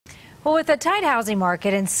Well, with a tight housing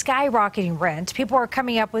market and skyrocketing rent, people are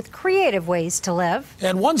coming up with creative ways to live.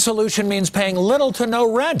 And one solution means paying little to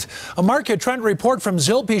no rent. A market trend report from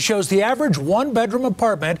Zilpie shows the average one-bedroom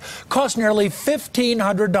apartment costs nearly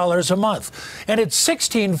 $1,500 a month, and it's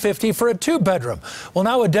 $1,650 for a two-bedroom. Well,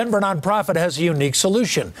 now a Denver nonprofit has a unique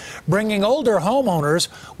solution, bringing older homeowners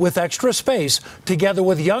with extra space together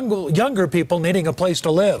with younger people needing a place to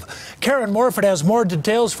live. Karen Morfitt has more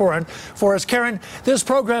details for us. Karen, this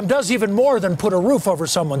program does even more than put a roof over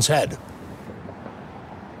someone's head.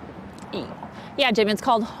 Yeah, Jim, it's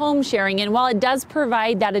called home sharing, and while it does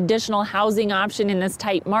provide that additional housing option in this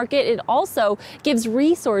tight market, it also gives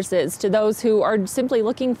resources to those who are simply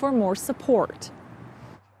looking for more support.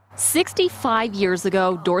 65 years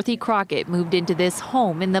ago, Dorothy Crockett moved into this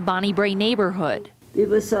home in the Bonnie Brae neighborhood. We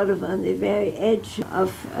were sort of on the very edge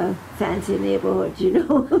of a fancy neighborhood, you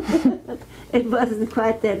know. It wasn't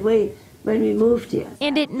quite that way when we moved here.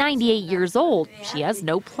 And at 98 years old, she has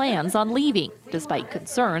no plans on leaving, despite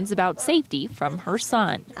concerns about safety from her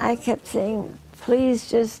son. I kept saying,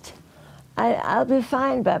 please just, I'll be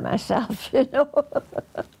fine by myself, you know.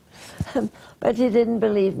 But he didn't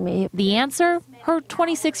believe me. The answer? Her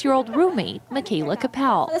 26-year-old roommate, Michaela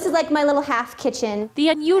Capel. This is like my little half kitchen. The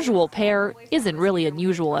unusual pair isn't really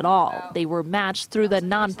unusual at all. They were matched through the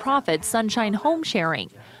nonprofit Sunshine Home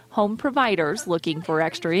Sharing. Home providers looking for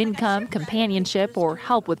extra income, companionship, or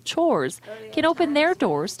help with chores can open their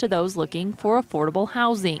doors to those looking for affordable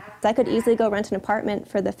housing. I could easily go rent an apartment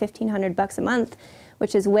for the $1,500 a month,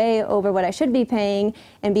 which is way over what I should be paying,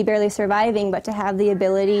 and be barely surviving, but to have the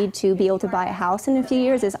ability to be able to buy a house in a few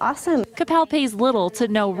years is awesome. Capel pays little to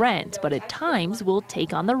no rent, but at times will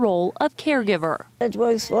take on the role of caregiver. It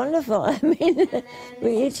works wonderful. I mean,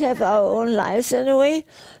 we each have our own lives in a way,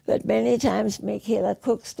 but many times Michaela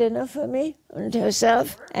cooks dinner for me and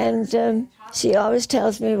herself, and she always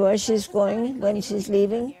tells me where she's going, when she's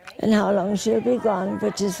leaving, and how long she'll be gone,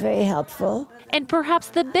 which is very helpful. And perhaps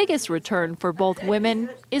the biggest return for both women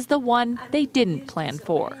is the one they didn't plan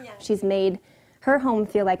for. She's made her home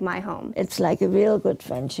feel like my home. It's like a real good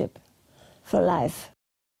friendship for life.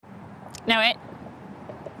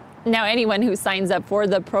 Now anyone who signs up for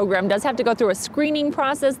the program does have to go through a screening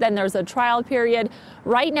process. Then there's a trial period.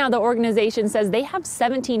 Right now, the organization says they have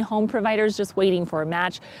 17 home providers just waiting for a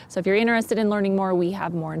match. So if you're interested in learning more, we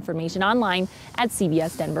have more information online at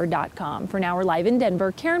cbsdenver.com. For now, we're live in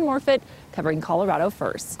Denver. Karen Morfitt covering Colorado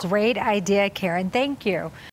First. Great idea, Karen. Thank you.